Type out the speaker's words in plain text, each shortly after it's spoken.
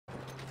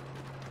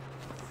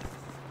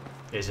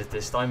Is it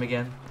this time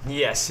again?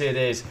 Yes, it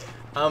is.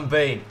 I'm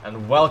Bane,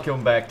 and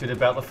welcome back to the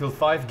Battlefield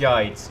 5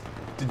 guides.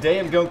 Today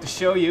I'm going to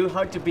show you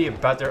how to be a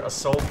better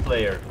assault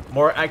player.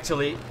 More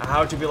actually,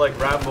 how to be like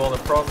Rambo on the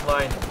front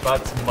line,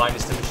 but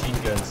minus the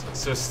machine guns.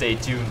 So stay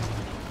tuned.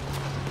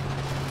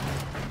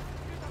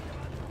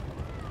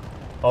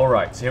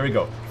 Alright, so here we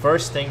go.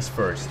 First things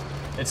first.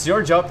 It's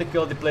your job to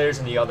kill the players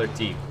in the other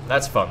team.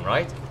 That's fun,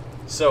 right?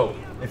 So,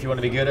 if you want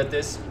to be good at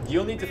this,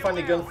 you'll need to find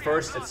the gun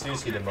first that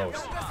suits you the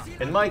most.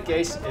 In my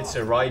case, it's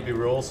a ribeye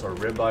rolls or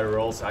ribeye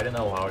rolls. I don't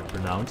know how it's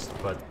pronounced,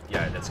 but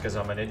yeah, that's because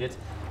I'm an idiot.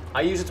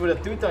 I use it with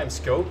a 2x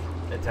scope.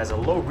 It has a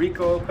low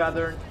recoil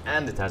pattern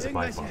and it has a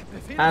bipod.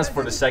 As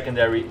for the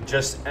secondary,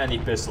 just any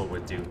pistol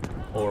would do.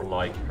 Or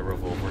like a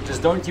revolver.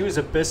 Just don't use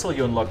a pistol,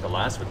 you unlock the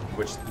last,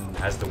 which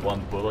has the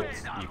one bullet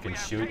you can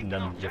shoot and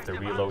then you have to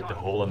reload the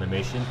whole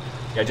animation.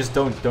 Yeah, just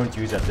don't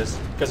use that,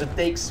 because it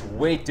takes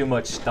way too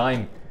much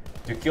time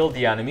to kill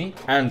the enemy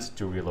and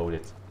to reload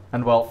it.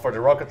 And well, for the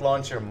rocket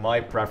launcher,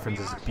 my preference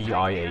is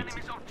PI-8.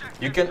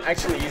 You can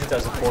actually use it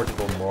as a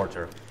portable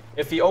mortar.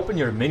 If you open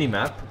your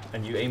minimap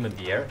and you aim in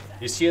the air,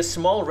 you see a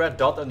small red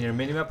dot on your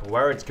minimap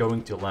where it's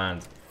going to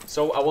land.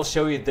 So I will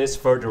show you this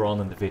further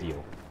on in the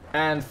video.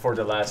 And for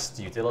the last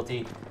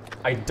utility,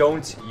 I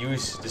don't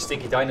use the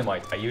sticky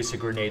dynamite, I use a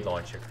grenade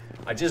launcher.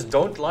 I just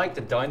don't like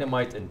the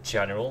dynamite in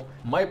general.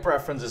 My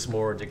preference is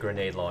more the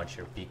grenade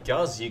launcher,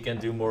 because you can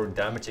do more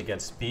damage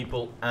against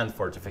people and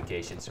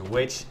fortifications,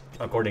 which,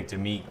 according to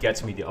me,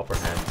 gets me the upper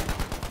hand.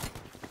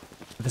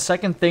 The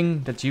second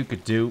thing that you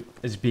could do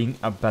is being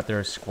a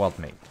better squad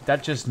mate.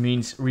 That just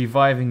means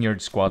reviving your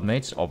squad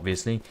mates,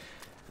 obviously.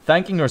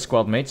 Thanking your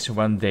squad mates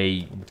when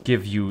they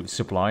give you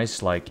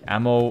supplies like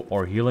ammo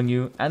or healing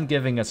you, and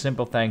giving a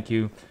simple thank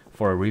you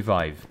for a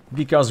revive.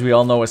 Because we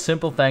all know a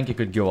simple thank you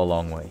could go a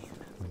long way.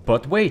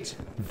 But wait,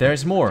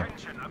 there's more.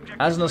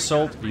 As an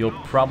assault, you'll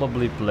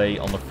probably play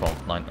on the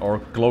front line or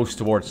close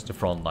towards the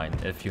front line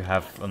if you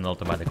have an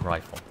automatic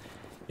rifle.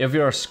 If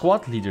your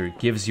squad leader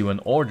gives you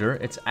an order,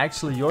 it's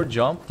actually your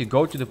job to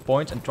go to the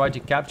point and try to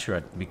capture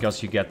it,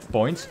 because you get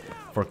points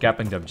for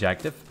capping the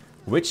objective,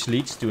 which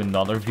leads to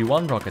another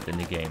V1 rocket in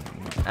the game.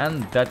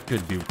 And that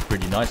could be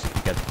pretty nice if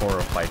you get 4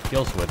 or 5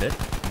 kills with it,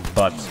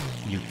 but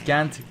you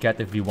can't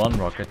get a V1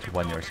 rocket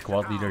when your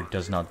squad leader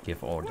does not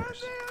give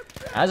orders.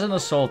 As an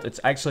assault, it's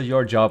actually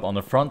your job on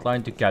the front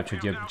line to capture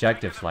the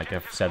objectives, like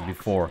I've said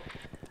before.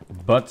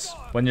 But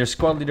when your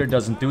squad leader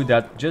doesn't do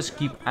that, just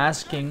keep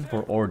asking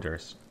for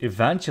orders.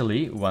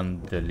 Eventually,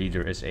 when the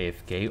leader is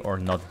AFK or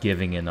not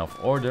giving enough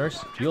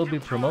orders, you'll be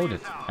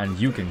promoted and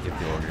you can give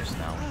the orders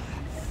now.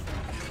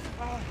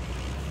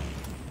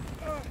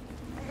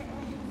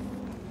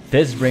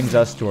 This brings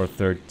us to our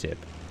third tip.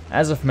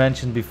 As I've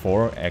mentioned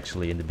before,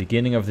 actually in the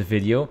beginning of the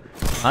video,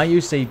 I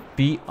use a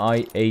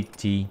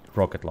PI-8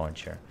 rocket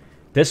launcher.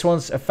 This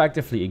one's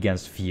effectively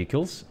against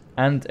vehicles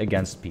and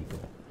against people.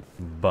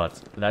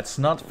 But let's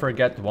not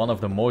forget one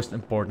of the most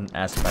important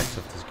aspects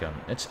of this gun.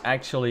 It's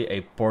actually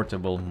a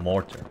portable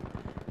mortar.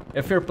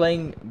 If you're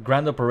playing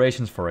grand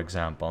operations, for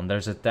example, and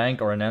there's a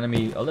tank or an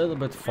enemy a little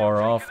bit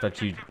far off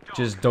that you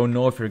just don't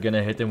know if you're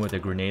gonna hit him with a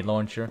grenade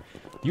launcher,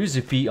 use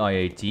a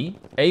PI-8,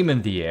 aim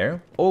in the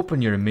air,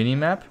 open your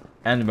minimap,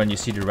 and when you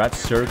see the red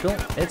circle,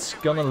 it's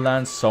gonna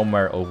land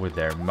somewhere over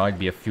there, might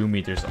be a few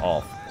meters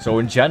off. So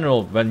in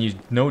general, when you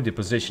know the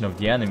position of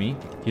the enemy,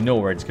 you know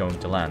where it's going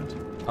to land.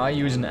 I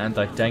use an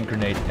anti-tank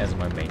grenade as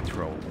my main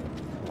throw.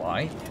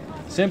 Why?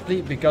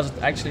 Simply because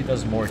it actually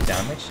does more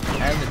damage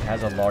and it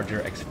has a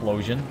larger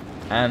explosion,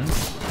 and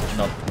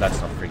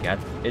let's not forget,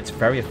 it's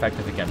very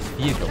effective against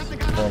vehicles.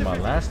 For my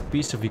last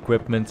piece of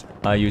equipment,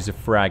 I use a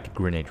frag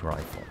grenade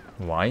rifle.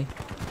 Why?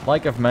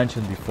 Like I've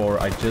mentioned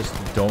before, I just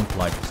don't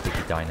like the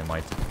sticky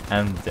dynamite,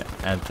 and the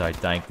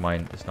anti-tank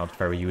mine is not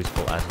very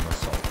useful as an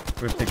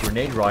assault. With the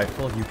grenade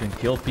rifle, you can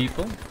kill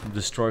people,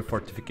 destroy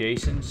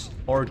fortifications,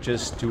 or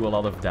just do a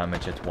lot of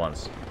damage at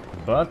once.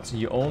 But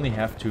you only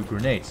have 2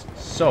 grenades,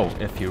 so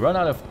if you run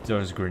out of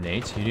those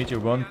grenades, you need to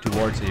run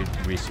towards a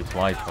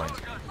resupply point.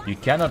 You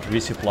cannot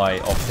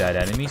resupply off dead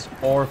enemies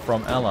or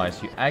from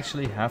allies, you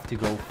actually have to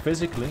go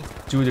physically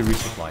to the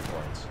resupply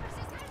points.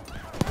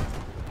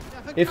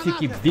 If you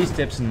keep these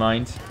tips in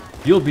mind,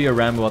 you'll be a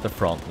Rambo at the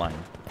front line.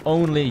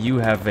 Only you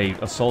have an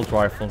assault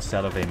rifle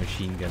instead of a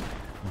machine gun.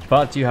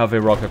 But you have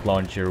a rocket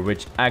launcher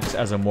which acts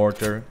as a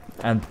mortar,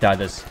 and that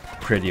is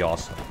pretty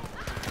awesome.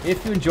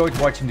 If you enjoyed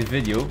watching the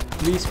video,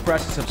 please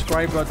press the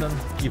subscribe button,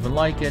 even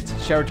like it,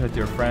 share it with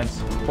your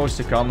friends, post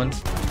a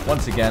comment.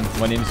 Once again,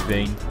 my name is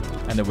Bane,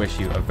 and I wish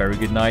you a very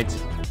good night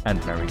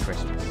and Merry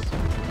Christmas.